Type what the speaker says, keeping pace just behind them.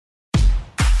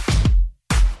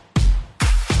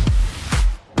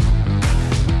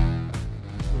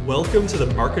Welcome to the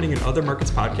Marketing and Other Markets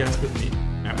podcast with me,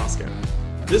 Matt Moscato.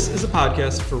 This is a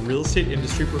podcast for real estate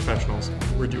industry professionals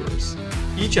who are doers.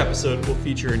 Each episode will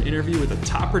feature an interview with a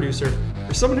top producer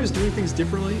or someone who's doing things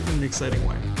differently in an exciting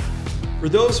way. For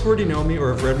those who already know me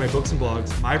or have read my books and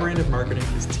blogs, my brand of marketing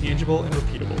is tangible and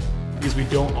repeatable because we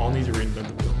don't all need to reinvent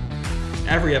the wheel. In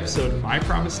every episode, my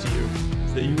promise to you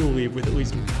is that you will leave with at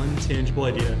least one tangible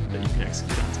idea that you can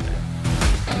execute on today.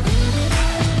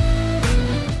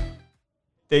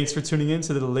 Thanks for tuning in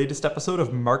to the latest episode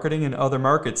of Marketing and Other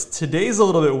Markets. Today's a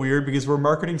little bit weird because we're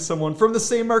marketing someone from the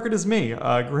same market as me,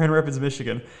 Grand Rapids,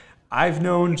 Michigan. I've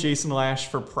known Jason Lash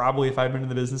for probably, if I've been in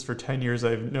the business for 10 years,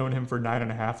 I've known him for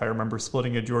 9.5. I remember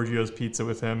splitting a Giorgio's pizza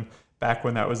with him back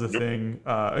when that was a thing,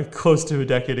 close to a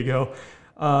decade ago.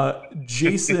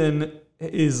 Jason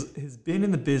has been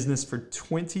in the business for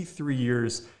 23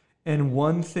 years. And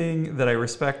one thing that I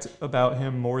respect about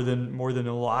him more than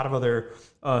a lot of other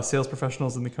sales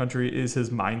professionals in the country is his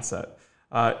mindset.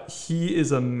 He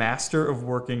is a master of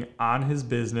working on his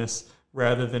business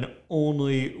rather than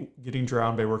only getting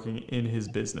drowned by working in his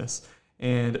business.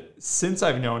 And since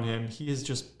I've known him, he has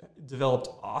just developed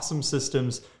awesome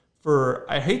systems for,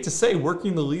 I hate to say,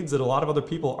 working the leads that a lot of other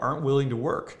people aren't willing to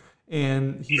work.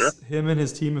 And him and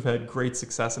his team have had great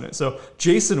success in it. So,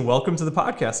 Jason, welcome to the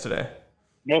podcast today.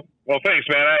 Well, thanks,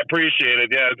 man. I appreciate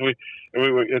it. Yeah,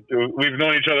 we've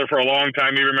known each other for a long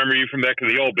time. I remember you from back in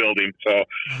the old building. So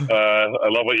I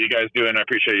love what you guys do, and I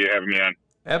appreciate you having me on.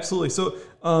 Absolutely. So,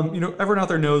 everyone out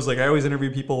there knows, I always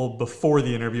interview people before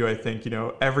the interview. I think,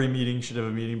 every meeting should have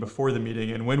a meeting before the meeting.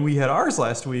 And when we had ours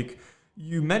last week,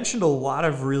 you mentioned a lot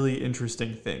of really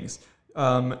interesting things.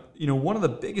 One of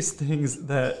the biggest things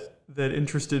that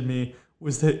interested me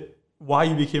was why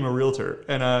you became a realtor.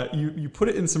 And you put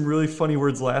it in some really funny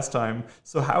words last time.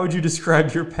 So how would you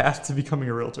describe your path to becoming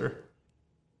a realtor?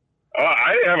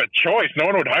 I didn't have a choice. No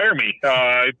one would hire me.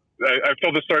 I've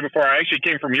told this story before. I actually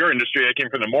came from your industry. I came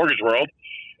from the mortgage world.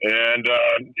 And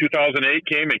 2008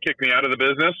 came and kicked me out of the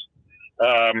business.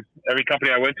 Every company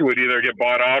I went to would either get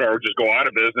bought out or just go out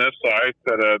of business. So I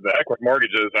said, the heck with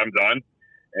mortgages, I'm done.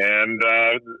 And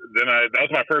then that was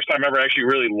my first time ever actually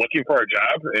really looking for a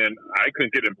job, and I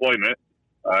couldn't get employment.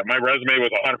 My resume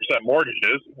was 100%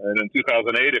 mortgages, and in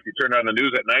 2008, if you turned on the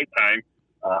news at nighttime,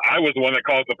 I was the one that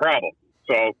caused the problem.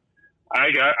 So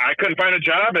I couldn't find a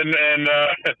job, and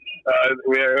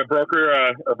we had a broker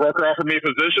offered me a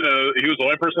position, and he was the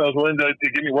only person that was willing to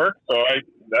give me work. So I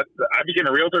became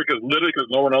a realtor because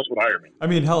no one else would hire me. I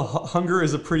mean, hell, hunger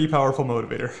is a pretty powerful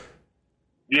motivator.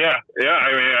 Yeah.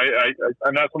 I mean,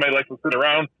 I'm not somebody who likes to sit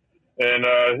around and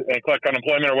collect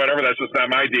unemployment or whatever. That's just not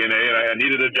my DNA. And I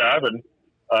needed a job, and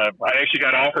I actually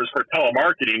got offers for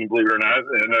telemarketing, believe it or not.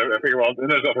 And I figured, well,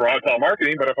 there's nothing wrong with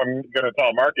telemarketing, but if I'm going to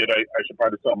telemarket, I should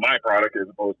probably sell my product as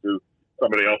opposed to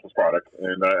somebody else's product.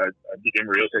 And I became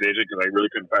a real estate agent because I really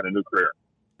couldn't find a new career.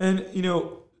 And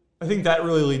I think that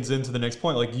really leads into the next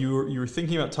point. Like you were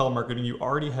thinking about telemarketing, you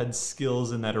already had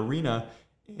skills in that arena.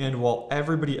 And while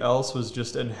everybody else was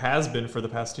just, and has been for the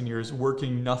past 10 years,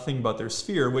 working nothing but their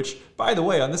sphere, which, by the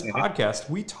way, on this podcast,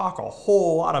 we talk a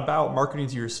whole lot about marketing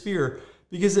to your sphere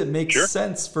because it makes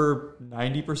sense for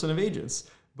 90% of agents.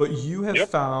 But you have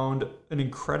found an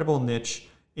incredible niche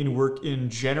in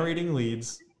generating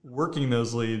leads, working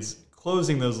those leads,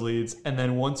 closing those leads, and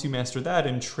then once you master that,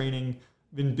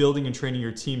 in building and training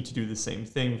your team to do the same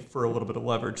thing for a little bit of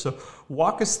leverage. So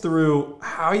walk us through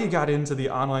how you got into the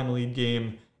online lead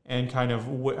game and kind of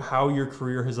how your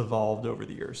career has evolved over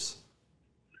the years.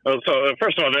 Well, so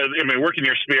first of all, working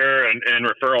your sphere and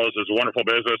referrals is a wonderful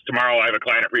business. Tomorrow I have a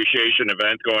client appreciation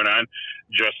event going on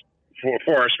just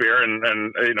for our sphere. And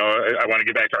I want to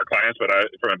get back to our clients, but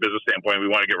from a business standpoint, we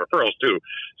want to get referrals too.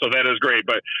 So that is great.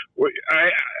 But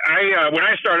when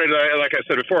I started, like I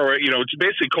said before, it's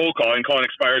basically cold calling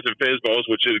expires and FSBOs,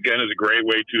 which is a great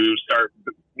way to start,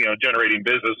 generating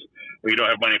business when you don't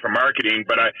have money for marketing.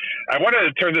 But I wanted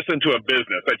to turn this into a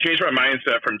business. I changed my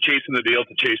mindset from chasing the deal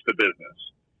to chase the business.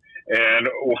 And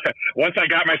once I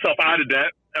got myself out of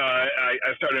debt,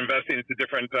 I started investing into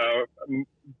different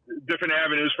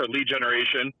avenues for lead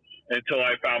generation until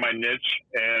I found my niche.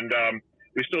 And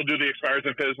we still do the expires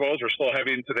and FSBOs. We're still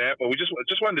heavy into that, but we just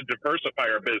wanted to diversify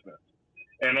our business.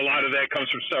 And a lot of that comes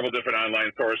from several different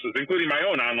online sources, including my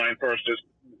own online source, just,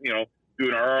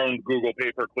 doing our own Google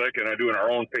pay-per-click, and I doing our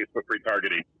own Facebook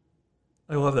retargeting.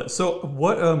 I love that. So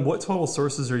what total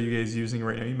sources are you guys using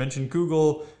right now? You mentioned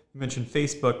Google, you mentioned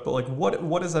Facebook, but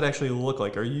what does that actually look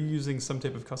like? Are you using some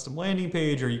type of custom landing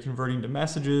page? Are you converting to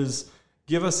messages?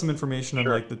 Give us some information on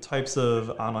the types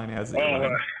of online ads that you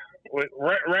run.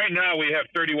 Right now we have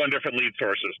 31 different lead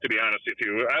sources, to be honest with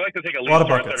you. I like to take a lead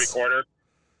source every quarter.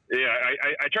 Yeah,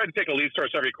 I try to take a lead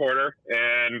source every quarter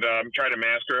and try to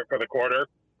master it for the quarter.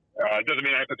 It doesn't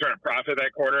mean I have to turn a profit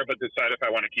that quarter, but decide if I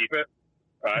want to keep it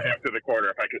after the quarter.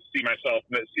 If I could see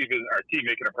our team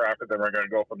making a profit, then we're going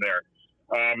to go from there.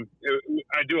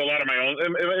 I do a lot of my own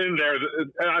in there.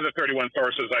 Out of the 31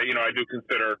 sources, I do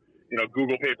consider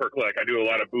Google pay-per-click. I do a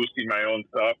lot of boosting my own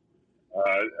stuff.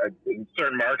 In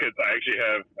certain markets,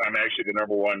 I'm actually the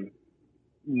number one.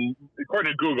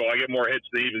 According to Google, I get more hits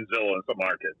than even Zillow in some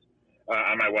markets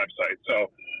on my website.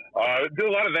 So do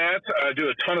a lot of that. I do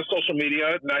a ton of social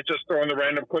media, not just throwing the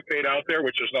random clickbait out there,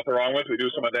 which there's nothing wrong with. We do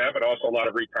some of that, but also a lot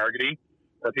of retargeting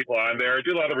for people on there. I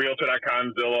do a lot of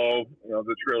Realtor.com, Zillow.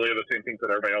 That's really the same things that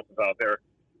everybody else is out there.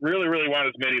 Really, really want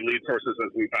as many lead sources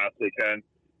as we possibly can.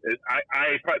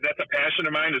 That's a passion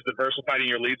of mine, is diversifying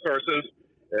your lead sources.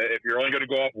 If you're only going to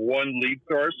go off one lead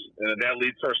source and that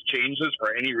lead source changes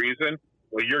for any reason,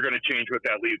 well, you're going to change with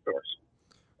that lead source.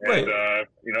 And, right.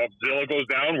 If Zillow goes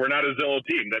down, we're not a Zillow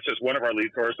team. That's just one of our lead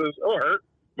sources. It'll hurt,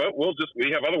 but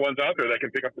we have other ones out there that can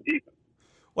pick up the pieces.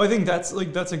 Well, I think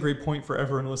that's a great point for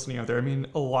everyone listening out there. I mean,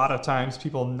 a lot of times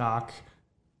people knock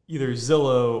either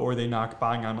Zillow or they knock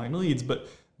buying online leads, but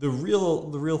the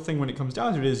real thing when it comes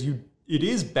down to it is it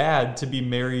is bad to be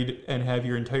married and have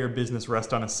your entire business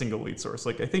rest on a single lead source.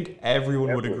 Like, I think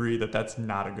everyone would agree that that's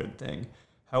not a good thing.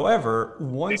 However,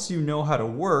 once you know how to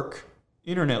work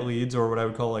internet leads, or what I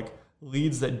would call like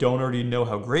leads that don't already know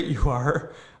how great you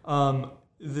are,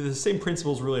 the same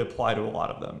principles really apply to a lot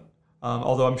of them.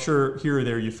 Although I'm sure here or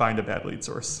there you find a bad lead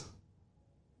source.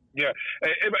 Yeah.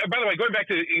 By the way, going back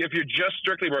to if you're just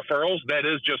strictly referrals, that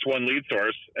is just one lead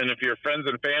source. And if your friends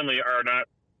and family are not,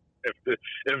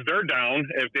 if they're down,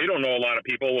 if they don't know a lot of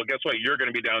people, well, guess what? You're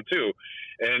going to be down too.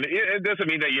 And it doesn't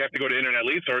mean that you have to go to internet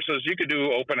lead sources. You could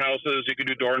do open houses. You could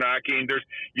do door knocking.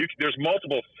 There's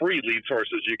multiple free lead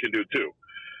sources you can do too.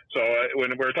 So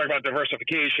when we're talking about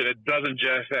diversification, it doesn't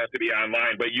just have to be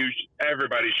online, but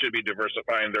everybody should be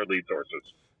diversifying their lead sources.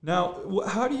 Now,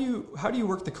 how do you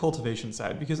work the cultivation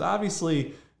side? Because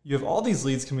obviously you have all these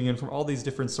leads coming in from all these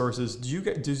different sources. Do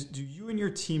you and your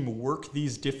team work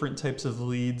these different types of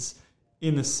leads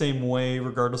in the same way,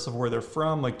 regardless of where they're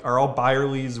from? Like, are all buyer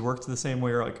leads worked the same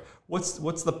way, or like what's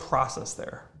the process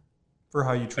there for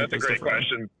how you treat That's those? That's a great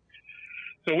question.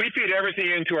 So we feed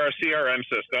everything into our CRM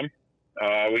system.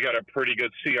 We got a pretty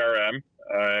good CRM,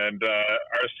 and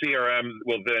our CRM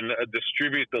will then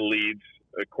distribute the leads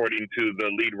according to the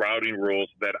lead routing rules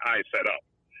that I set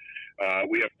up.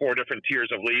 We have 4 different tiers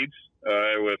of leads,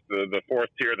 with the 4th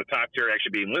tier, the top tier,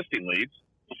 actually being listing leads.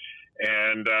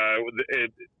 And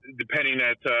depending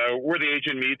at where the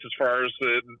agent meets as far as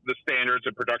the standards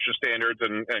and production standards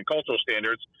and cultural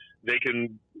standards,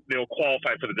 they'll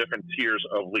qualify for the different tiers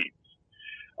of leads.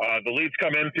 The leads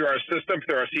come in through our system,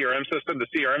 through our CRM system. The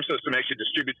CRM system actually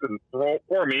distributes them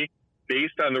for me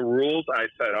based on the rules I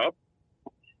set up.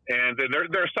 And then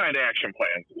they're assigned action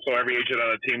plans. So every agent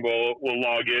on the team will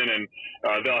log in, and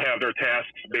they'll have their tasks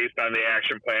based on the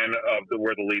action plan of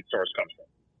where the lead source comes from.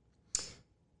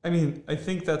 I mean, I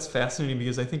think that's fascinating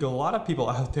because I think a lot of people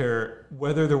out there,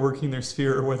 whether they're working their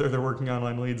sphere or whether they're working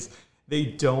online leads, they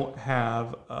don't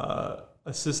have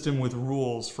a system with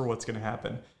rules for what's going to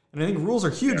happen. And I think rules are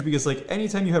huge because, like,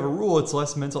 anytime you have a rule, it's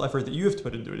less mental effort that you have to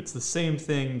put into it. It's the same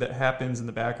thing that happens in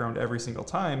the background every single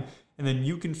time. And then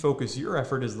you can focus your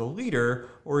effort as the leader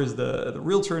or as the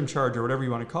realtor in charge or whatever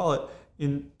you want to call it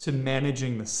into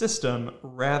managing the system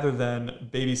rather than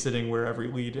babysitting where every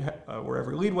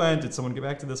lead went. Did someone get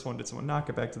back to this one? Did someone not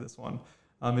get back to this one?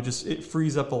 It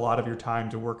frees up a lot of your time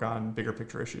to work on bigger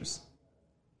picture issues.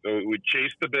 So we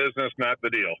chase the business, not the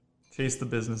deal. Chase the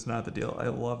business, not the deal. I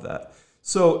love that.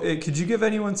 So could you give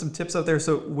anyone some tips out there?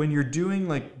 So when you're doing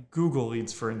like Google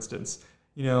leads, for instance,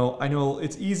 I know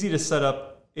it's easy to set up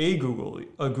a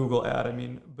Google ad. I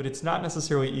mean, but it's not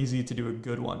necessarily easy to do a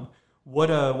good one.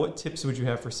 What tips would you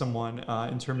have for someone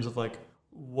in terms of like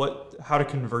how to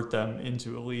convert them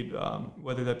into a lead,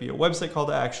 whether that be a website call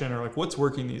to action or like what's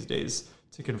working these days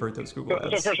to convert those Google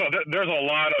ads? So first of all, there's a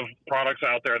lot of products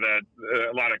out there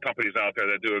a lot of companies out there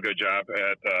that do a good job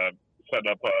at setting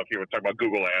up, if you would talk about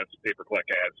Google ads, pay-per-click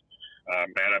ads.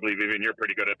 Matt, I believe even you're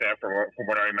pretty good at that. From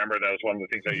what I remember, that was one of the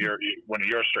things that one of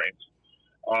your strengths.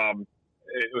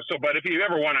 But if you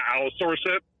ever want to outsource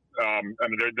it,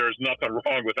 there's nothing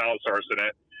wrong with outsourcing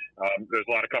it. There's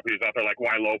a lot of companies out there like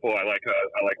YLocal. I like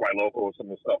YLocal with some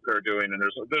of the stuff they're doing, and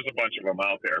there's a bunch of them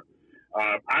out there.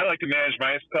 I like to manage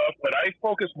my stuff, but I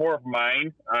focus more of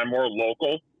mine on more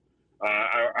local.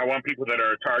 I want people that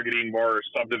are targeting more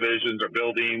subdivisions or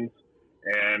buildings,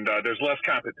 and there's less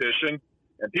competition,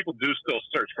 and people do still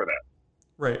search for that.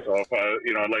 Right. So if,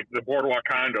 like the Boardwalk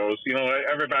condos,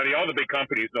 everybody, all the big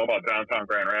companies know about downtown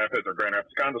Grand Rapids or Grand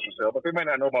Rapids condos for sale, but they might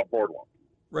not know about Boardwalk.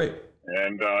 Right.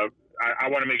 And I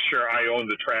want to make sure I own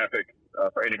the traffic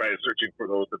for anybody searching for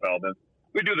those developments.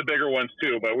 We do the bigger ones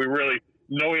too, but we really,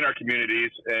 knowing our communities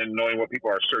and knowing what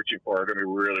people are searching for are going to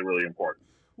be really, really important.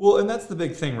 Well, and that's the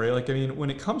big thing, right? Like, I mean, when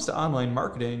it comes to online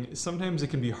marketing, sometimes it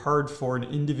can be hard for an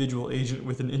individual agent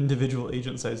with an individual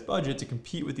agent-sized budget to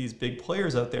compete with these big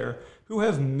players out there who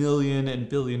have million and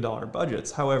billion-dollar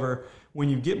budgets. However, when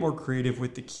you get more creative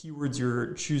with the keywords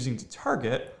you're choosing to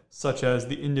target, such as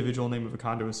the individual name of a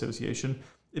condo association,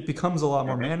 it becomes a lot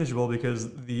more manageable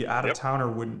because the out-of-towner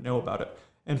wouldn't know about it.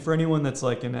 And for anyone that's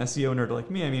like an SEO nerd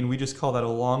like me, I mean, we just call that a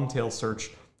long-tail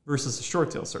search versus a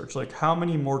short tail search. Like, how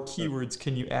many more keywords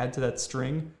can you add to that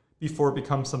string before it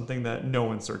becomes something that no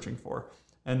one's searching for?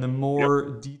 And the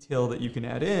more detail that you can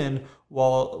add in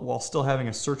while still having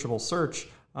a searchable search,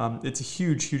 it's a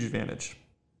huge, huge advantage.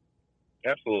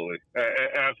 Absolutely.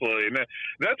 Absolutely. And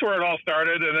that's where it all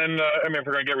started. And then, if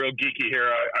we're going to get real geeky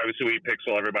here, obviously we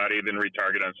pixel everybody, then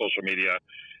retarget on social media.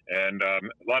 And a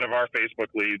lot of our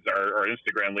Facebook leads, our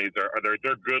Instagram leads,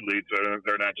 they're good leads.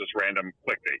 They're not just random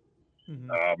clickbait. Mm-hmm.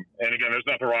 And again, there's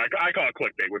nothing wrong. I call it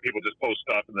clickbait, where people just post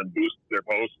stuff and then boost their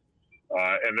posts.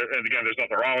 And again, there's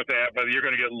nothing wrong with that, but you're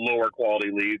going to get lower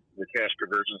quality leads. The cash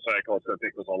conversion cycle is going to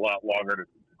take us a lot longer to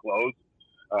close.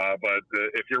 But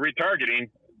if you're retargeting,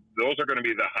 those are going to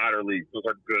be the hotter leads. Those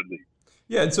are good leads.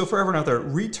 Yeah, and so for everyone out there,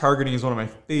 retargeting is one of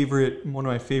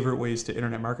my favorite ways to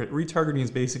internet market. Retargeting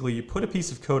is basically you put a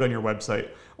piece of code on your website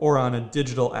or on a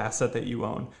digital asset that you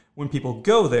own. When people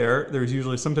go there, there's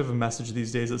usually some type of message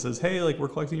these days that says, hey, like, we're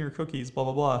collecting your cookies, blah,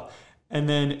 blah, blah. And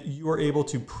then you are able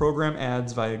to program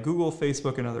ads via Google,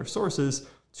 Facebook, and other sources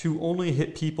to only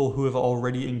hit people who have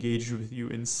already engaged with you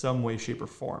in some way, shape, or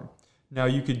form. Now,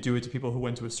 you could do it to people who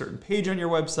went to a certain page on your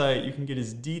website. You can get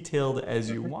as detailed as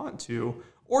you want to,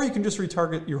 or you can just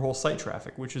retarget your whole site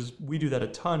traffic, we do that a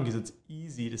ton because it's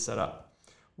easy to set up.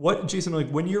 Jason, like,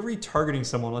 when you're retargeting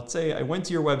someone, let's say I went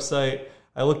to your website,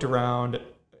 I looked around,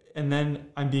 and then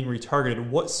I'm being retargeted,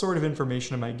 what sort of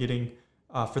information am I getting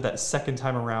for that second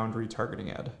time around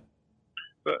retargeting ad?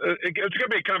 It's going to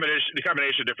be a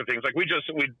combination of different things. Like we just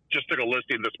took a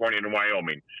listing this morning in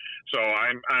Wyoming, so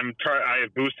I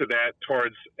have boosted that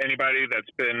towards anybody that's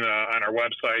been on our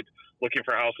website looking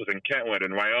for houses in Kentwood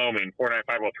and Wyoming,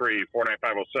 49503,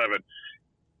 49507.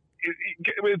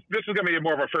 This is going to be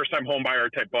more of a first-time home buyer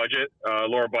type budget,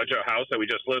 lower budget house that we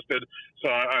just listed. So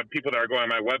people that are going on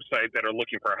my website that are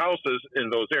looking for houses in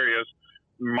those areas,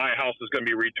 my house is going to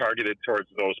be retargeted towards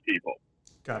those people.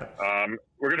 Got it.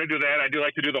 We're going to do that. I do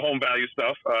like to do the home value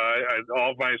stuff. All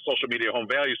of my social media home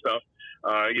value stuff,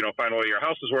 find what your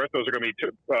house is worth. Those are going to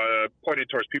be pointed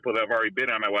towards people that have already been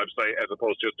on my website as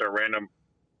opposed to just a random,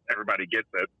 everybody gets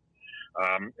it.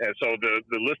 And so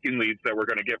the listing leads that we're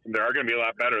going to get from there are going to be a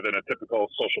lot better than a typical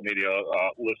social media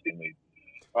listing lead.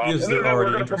 Yes, and then we're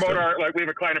going to promote we have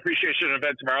a client appreciation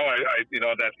event tomorrow.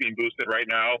 That's being boosted right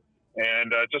now.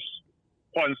 And just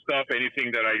fun stuff, anything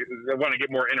that I want to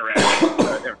get more interaction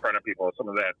in front of people,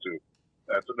 some of that too.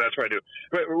 That's what I do.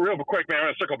 But real quick, man, I'm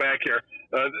going to circle back here.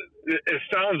 It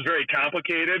sounds very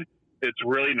complicated. It's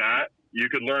really not. You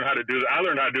can learn how to do that. I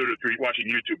learned how to do it through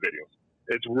watching YouTube videos.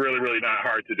 It's really, really not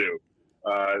hard to do.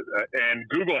 And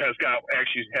Google has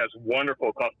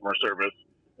wonderful customer service.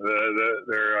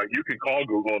 You can call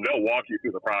Google and they'll walk you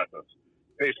through the process.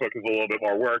 Facebook is a little bit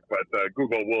more work, but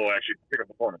Google will actually pick up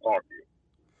the phone and talk to you.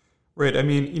 Right. I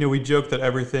mean, we joke that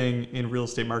everything in real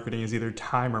estate marketing is either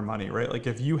time or money, right? Like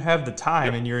if you have the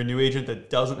time and you're a new agent that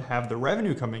doesn't have the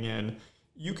revenue coming in,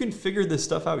 you can figure this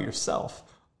stuff out yourself.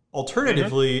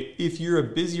 Alternatively, if you're a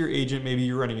busier agent, maybe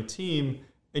you're running a team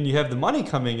and you have the money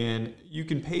coming in, you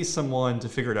can pay someone to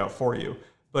figure it out for you.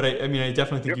 But I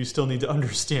definitely think you still need to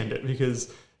understand it,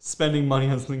 because spending money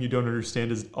on something you don't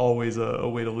understand is always a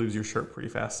way to lose your shirt pretty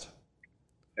fast.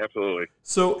 Absolutely.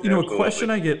 So, a question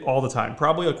I get all the time,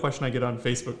 probably a question I get on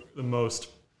Facebook the most,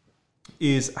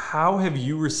 is how have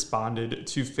you responded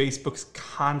to Facebook's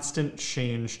constant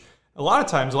change? A lot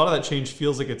of times, a lot of that change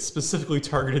feels like it's specifically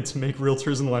targeted to make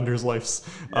realtors and lenders' lives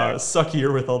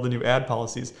suckier with all the new ad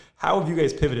policies. How have you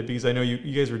guys pivoted? Because I know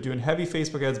you guys were doing heavy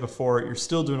Facebook ads before. You're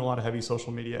still doing a lot of heavy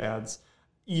social media ads,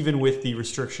 even with the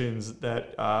restrictions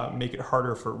that make it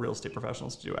harder for real estate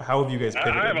professionals to do it. How have you guys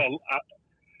pivoted?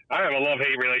 I have a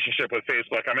love-hate relationship with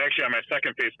Facebook. I'm actually on my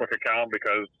second Facebook account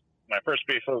because my first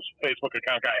Facebook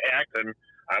account got hacked and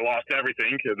I lost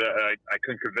everything. I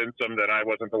couldn't convince them that I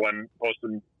wasn't the one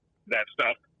posting that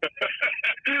stuff.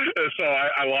 So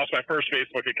I lost my first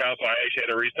Facebook account, so I actually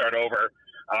had to restart over.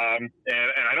 And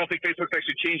I don't think Facebook's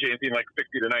actually changed anything like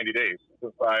 60 to 90 days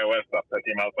since the iOS stuff that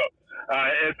came out. So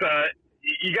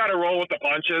you got to roll with the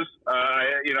punches.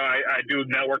 I do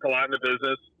network a lot in the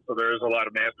business, so there's a lot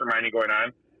of masterminding going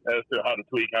on as to how to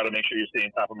tweak, how to make sure you're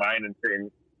staying top of mind and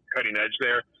staying cutting edge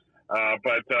there.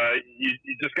 But you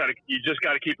just got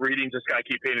to keep reading, just got to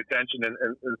keep paying attention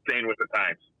and staying with the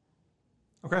times.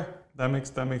 Okay, that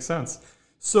makes sense.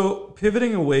 So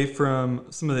pivoting away from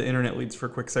some of the internet leads for a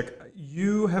quick sec,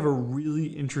 you have a really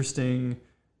interesting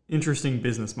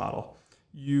business model.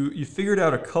 You figured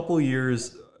out a couple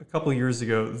years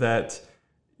ago that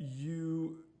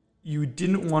you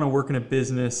didn't want to work in a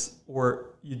business,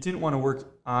 or you didn't want to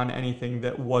work on anything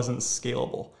that wasn't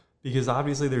scalable, because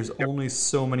obviously there's only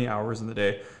so many hours in the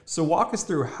day. So walk us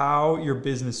through how your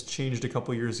business changed a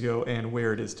couple years ago and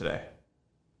where it is today.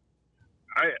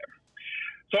 I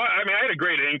had a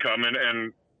great income, and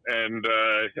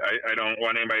I don't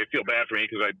want anybody to feel bad for me,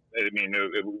 because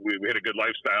we had a good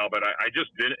lifestyle, but I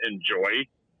just didn't enjoy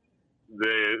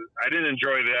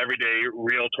the everyday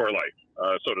realtor life,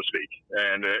 so to speak,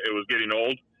 and it was getting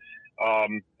old.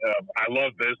 I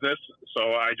love business,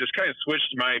 so I just kind of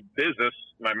switched my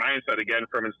mindset again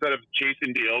from, instead of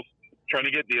chasing deals, trying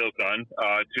to get deals done,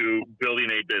 to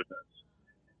building a business.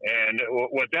 And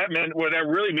what that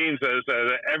really means is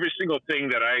that every single thing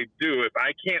that I do, if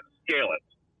I can't scale it,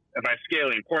 and by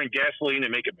scaling, pouring gasoline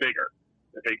and make it bigger,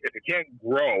 if it can't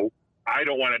grow, I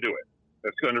don't want to do it.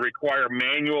 It's going to require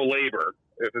manual labor.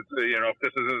 If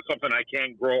this is something I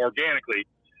can't grow organically,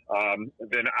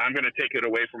 then I'm going to take it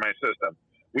away from my system.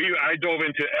 I dove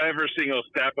into every single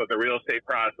step of the real estate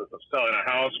process of selling a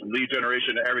house, from lead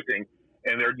generation to everything,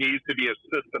 and there needs to be a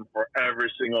system for every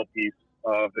single piece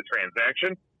of the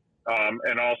transaction.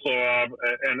 And also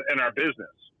in our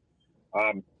business.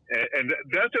 And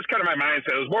that's just kind of my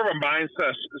mindset. It was more of a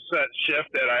mindset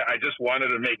shift that I just wanted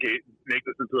to make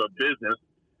this into a business,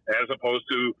 as opposed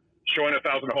to showing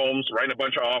 1,000 homes, writing a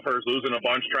bunch of offers, losing a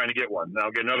bunch, trying to get one.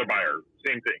 Now get another buyer,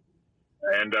 same thing.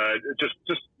 And just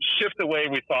shift the way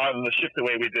we thought and shift the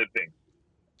way we did things.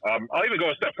 I'll even go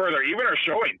a step further. Even our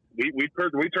showing, we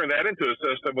turned that into a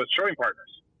system with showing partners,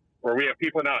 where we have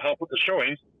people now help with the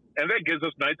showings. And that gives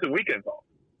us nights and weekends off.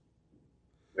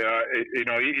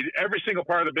 Every single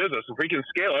part of the business, if we can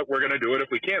scale it, we're going to do it. If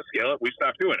we can't scale it, we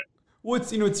stop doing it. Well,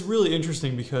 it's really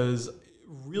interesting, because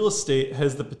real estate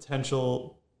has the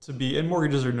potential to be, and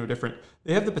mortgages are no different,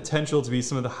 they have the potential to be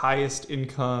some of the highest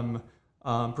income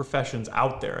professions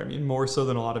out there. I mean, more so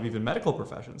than a lot of even medical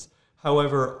professions.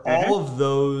 However, all of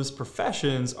those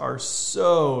professions are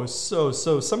so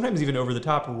sometimes even over the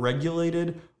top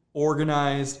regulated,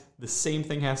 organized. The same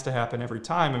thing has to happen every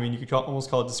time. I mean, you could almost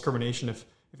call it discrimination if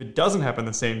it doesn't happen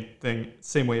the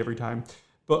same way every time.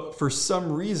 But for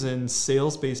some reason,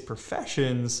 sales-based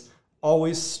professions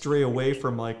always stray away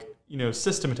from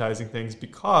systematizing things,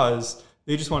 because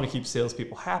they just want to keep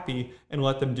salespeople happy and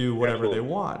let them do whatever they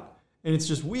want. And it's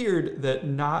just weird that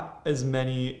not as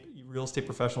many real estate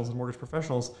professionals and mortgage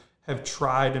professionals have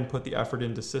tried and put the effort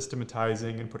into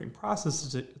systematizing and putting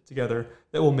processes together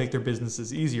that will make their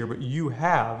businesses easier. But you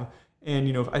have,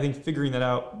 and I think figuring that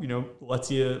out,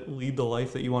 lets you lead the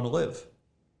life that you want to live.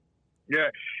 Yeah,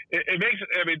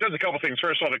 it does a couple things.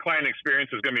 First of all, the client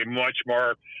experience is going to be much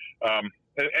more, and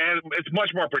it's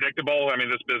much more predictable. I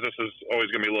mean, this business is always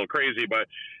going to be a little crazy, but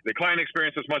the client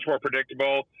experience is much more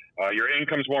predictable. Your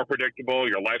income's more predictable.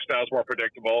 Your lifestyle's more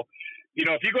predictable.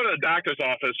 If you go to the doctor's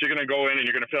office, you're going to go in and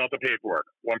you're going to fill out the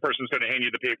paperwork. One person's going to hand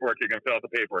you the paperwork. You're going to fill out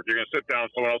the paperwork. You're going to sit down.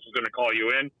 Someone else is going to call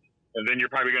you in, and then you're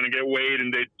probably going to get weighed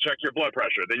and they check your blood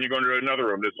pressure. Then you go into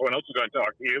another room. There's someone else is going to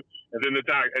talk to you, and then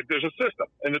there's a system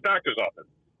in the doctor's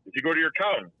office. If you go to your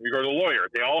accountant, you go to the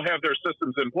lawyer. They all have their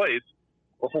systems in place.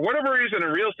 But for whatever reason, in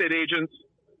real estate agents,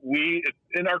 it's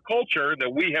in our culture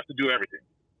that we have to do everything.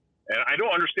 And I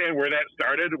don't understand where that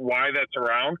started, why that's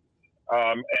around.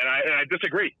 And I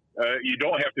disagree. You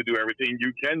don't have to do everything.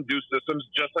 You can do systems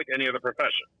just like any other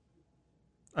profession.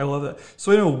 I love that.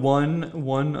 So I know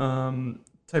one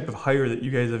type of hire that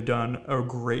you guys have done a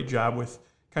great job with,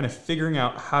 kind of figuring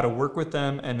out how to work with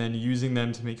them and then using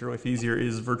them to make your life easier,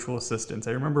 is virtual assistants.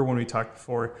 I remember when we talked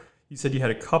before, you said you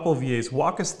had a couple of VAs.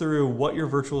 Walk us through what your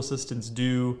virtual assistants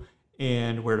do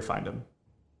and where to find them.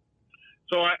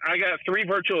 So I got 3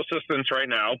 virtual assistants right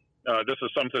now. This is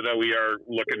something that we are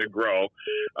looking to grow.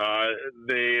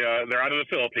 They're out of the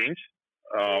Philippines.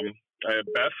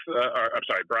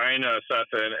 Brian,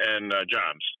 Seth, and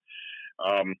Joms.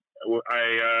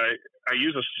 I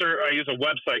use a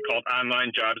website called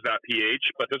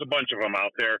onlinejobs.ph, but there's a bunch of them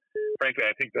out there. Frankly,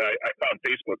 I think that I found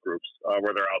Facebook groups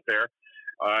where they're out there.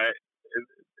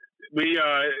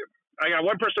 I got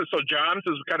one person. So Johns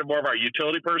is kind of more of our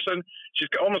utility person. She's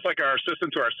almost like our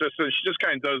assistant to our assistant. She just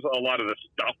kind of does a lot of the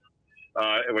stuff.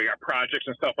 We got projects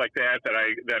and stuff like that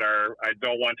I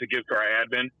don't want to give to our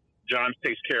admin. Johns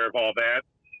takes care of all that.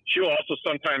 She will also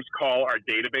sometimes call our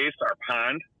database, our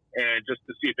pond, and just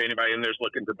to see if anybody in there is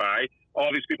looking to buy.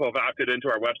 All these people have opted into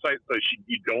our website, so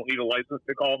you don't need a license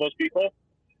to call those people.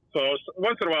 So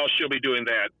once in a while, she'll be doing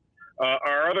that.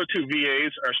 Our other two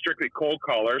VAs are strictly cold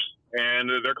callers, and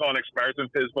they're calling expires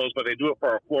and FSBOs, but they do it for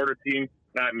our Florida team,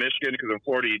 not Michigan, because in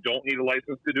Florida you don't need a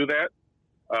license to do that.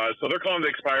 So they're calling the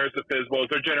expires and FSBOs.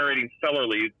 They're generating seller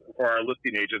leads for our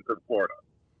listing agents in Florida.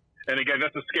 And again,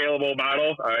 that's a scalable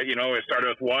model. It started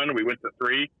with one, we went to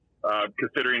three,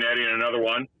 considering adding another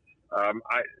one.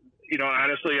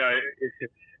 Honestly,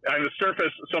 on the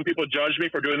surface, some people judge me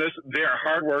for doing this. They are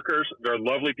hard workers. They're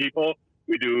lovely people.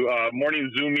 We do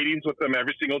morning Zoom meetings with them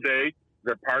every single day.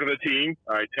 They're part of the team.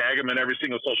 I tag them in every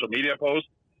single social media post,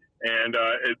 and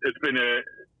it's been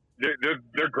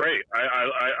they're great.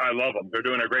 I love them. They're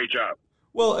doing a great job.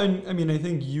 Well, and I mean, I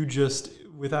think you just,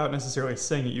 without necessarily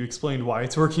saying it, you explained why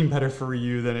it's working better for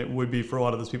you than it would be for a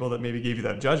lot of those people that maybe gave you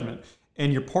that judgment.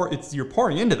 And you're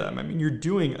pouring into them. I mean, you're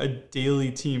doing a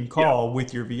daily team call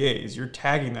with your VAs. You're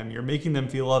tagging them. You're making them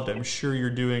feel loved. I'm sure you're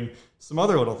doing some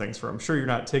other little things for them. I'm sure you're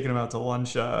not taking them out to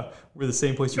lunch. We're the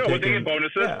same place you're taking. No, they get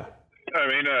bonuses. Yeah. I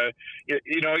mean,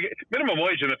 minimum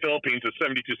wage in the Philippines is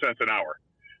 72 cents an hour.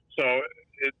 So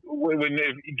when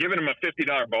they've given them a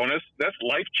 $50 bonus, that's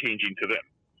life-changing to them.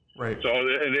 Right. So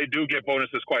and they do get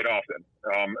bonuses quite often.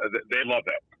 They love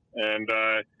that. And,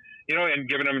 and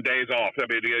giving them days off. I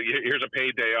mean, here's a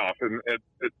paid day off. And it's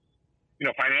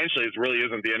financially, it really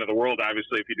isn't the end of the world,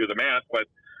 obviously, if you do the math, but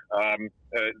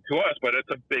to us, but it's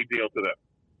a big deal to them.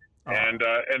 And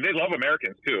they love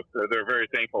Americans, too. They're very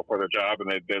thankful for their job,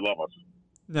 and they love us.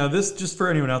 Now, this, just for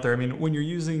anyone out there, I mean, when you're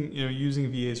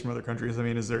using VAs from other countries, I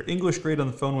mean, is there English grade on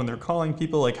the phone when they're calling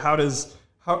people? Like, how do those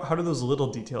little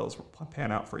details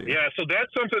pan out for you? Yeah, so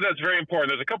that's something that's very important.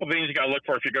 There's a couple of things you got to look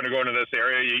for if you're going to go into this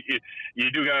area. You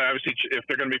do got to obviously, if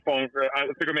they're going to be on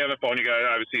the phone, you got to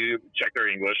obviously check their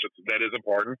English. That is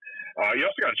important. You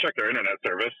also got to check their internet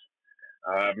service.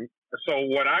 So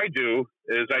what I do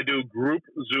is I do group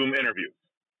Zoom interviews.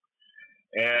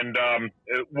 And,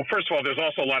 well, first of all, there's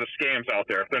also a lot of scams out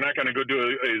there. If they're not going to go do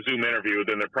a Zoom interview,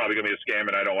 then they're probably going to be a scam,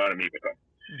 and I don't want to meet with them.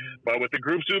 Mm-hmm. But with the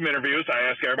group Zoom interviews, I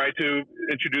ask everybody to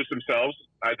introduce themselves.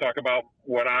 I talk about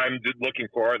what I'm looking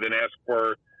for, then ask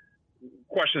for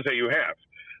questions that you have.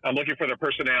 I'm looking for their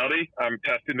personality. I'm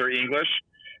testing their English,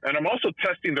 and I'm also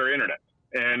testing their internet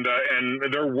and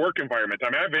their work environment. I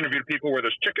mean, I've interviewed people where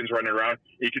there's chickens running around.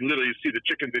 You can literally see the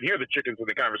chickens and hear the chickens in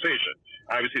the conversation.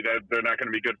 Obviously, they're not going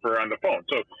to be good for on the phone.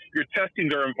 So you're testing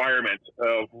their environment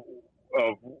of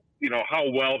how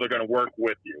well they're going to work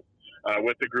with you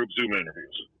with the group Zoom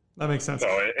interviews. That makes sense.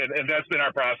 So, and that's been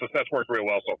our process. That's worked real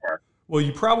well so far. Well,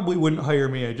 you probably wouldn't hire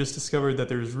me. I just discovered that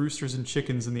there's roosters and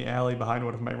chickens in the alley behind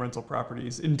one of my rental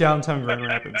properties in downtown Grand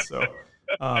Rapids. So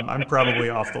I'm probably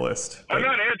off the list. I'm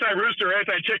not anti-rooster,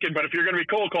 anti-chicken, but if you're going to be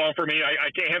cold calling for me, I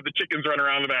can't have the chickens running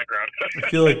around in the background. I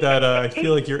feel like that. I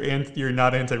feel like you're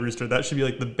not anti-rooster. That should be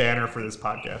like the banner for this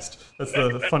podcast. That's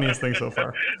the funniest thing so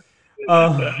far.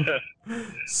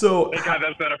 So thank God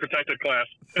that's not a protected class.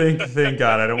 Thank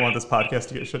God. I don't want this podcast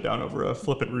to get shut down over a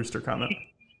flippant rooster comment.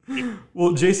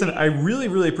 Well, Jason, I really,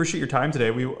 really appreciate your time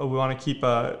today. We want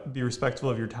to be respectful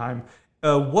of your time.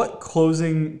 What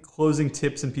closing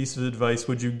tips and pieces of advice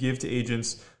would you give to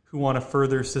agents who want to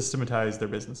further systematize their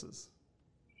businesses?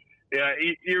 Yeah,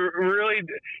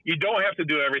 you don't have to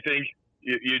do everything.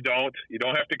 You don't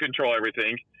have to control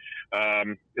everything.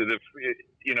 If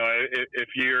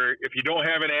you don't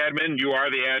have an admin, you are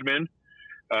the admin.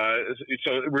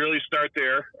 So really start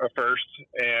there first,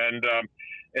 and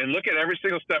look at every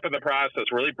single step of the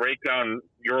process. Really break down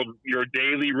your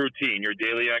daily routine, your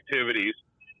daily activities,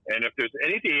 and if there's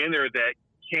anything in there that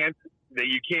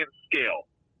you can't scale,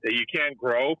 that you can't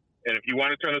grow, and if you want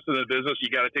to turn this into a business, you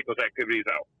got to take those activities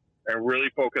out and really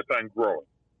focus on growing.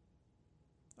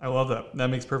 I love that. That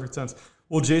makes perfect sense.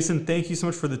 Well, Jason, thank you so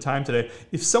much for the time today.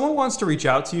 If someone wants to reach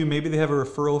out to you, maybe they have a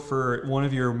referral for one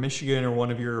of your Michigan or one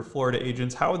of your Florida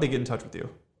agents, how would they get in touch with you?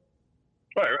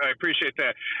 Well, I appreciate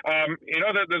that.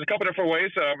 There's a couple different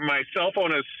ways. My cell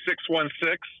phone is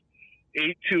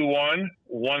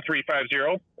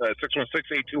 616-821-1350,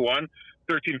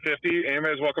 616-821-1350.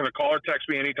 Anybody's welcome to call or text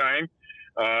me anytime.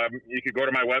 You can go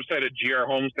to my website at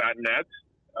grhomes.net,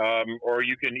 or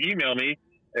you can email me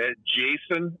at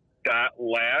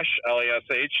jason.lash,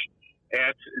 L-A-S-H,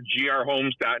 at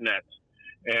grhomes.net.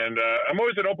 And I'm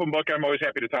always an open book. I'm always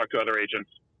happy to talk to other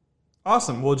agents.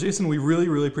 Awesome. Well, Jason, we really,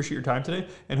 really appreciate your time today,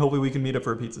 and hopefully we can meet up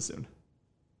for a pizza soon.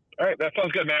 All right, that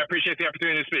sounds good, man. I appreciate the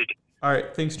opportunity to speak. All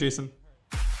right, thanks, Jason.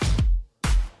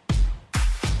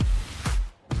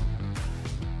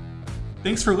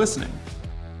 Thanks for listening.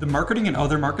 The Marketing and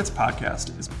Other Markets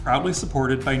podcast is proudly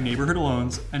supported by Neighborhood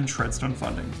Loans and Treadstone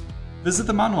Funding. Visit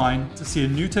them online to see a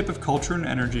new type of culture and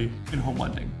energy in home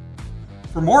lending.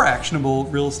 For more actionable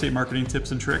real estate marketing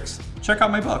tips and tricks, check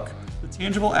out my book, The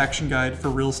Tangible Action Guide for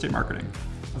Real Estate Marketing,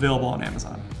 available on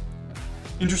Amazon.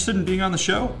 Interested in being on the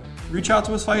show? Reach out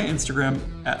to us via Instagram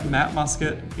at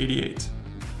MattMusket88.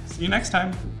 See you next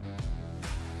time.